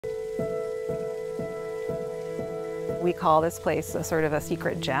We call this place a sort of a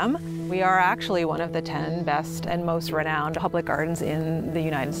secret gem. We are actually one of the 10 best and most renowned public gardens in the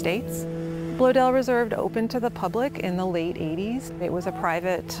United States. Bloedel Reserve opened to the public in the late 80s. It was a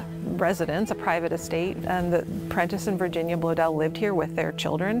private residence, a private estate, and the Prentice and Virginia Bloedel lived here with their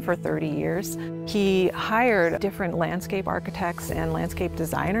children for 30 years. He hired different landscape architects and landscape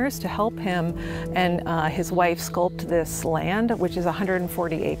designers to help him and his wife sculpt this land, which is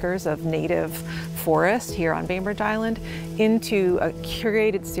 140 acres of native forest here on Bainbridge Island, into a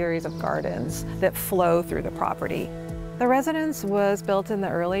curated series of gardens that flow through the property. The residence was built in the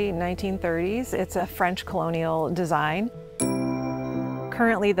early 1930s. It's a French colonial design.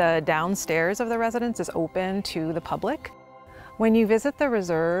 Currently, the downstairs of the residence is open to the public. When you visit the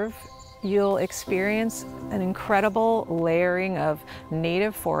reserve, you'll experience an incredible layering of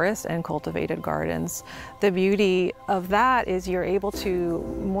native forest and cultivated gardens. The beauty of that is you're able to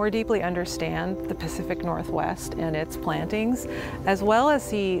more deeply understand the Pacific Northwest and its plantings, as well as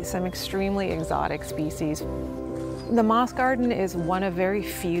see some extremely exotic species. The moss garden is one of very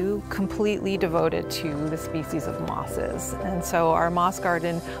few completely devoted to the species of mosses. And so our moss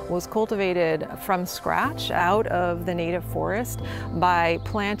garden was cultivated from scratch out of the native forest by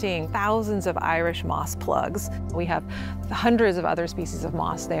planting thousands of Irish moss plugs. We have hundreds of other species of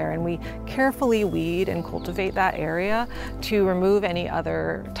moss there, and we carefully weed and cultivate that area to remove any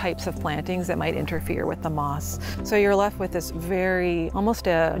other types of plantings that might interfere with the moss. So you're left with this almost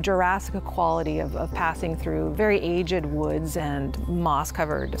a Jurassic quality of passing through very aged woods and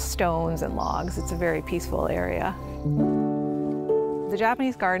moss-covered stones and logs. It's a very peaceful area. The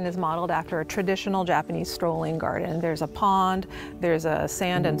Japanese garden is modeled after a traditional Japanese strolling garden. There's a pond, there's a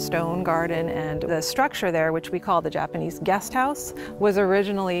sand and stone garden, and the structure there, which we call the Japanese guest house, was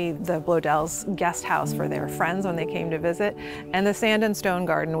originally the Bloedel's guest house for their friends when they came to visit, and the sand and stone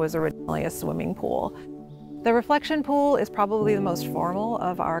garden was originally a swimming pool. The reflection pool is probably the most formal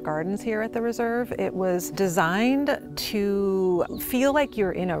of our gardens here at the reserve. It was designed to feel like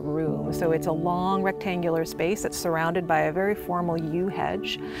you're in a room. So it's a long rectangular space that's surrounded by a very formal yew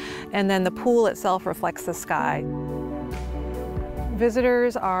hedge. And then the pool itself reflects the sky.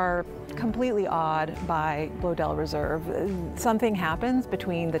 Visitors are completely awed by Bloedel Reserve. Something happens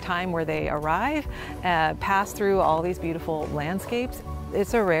between the time where they arrive, pass through all these beautiful landscapes.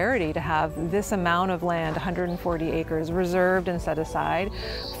 It's a rarity to have this amount of land, 140 acres, reserved and set aside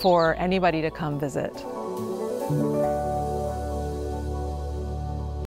for anybody to come visit.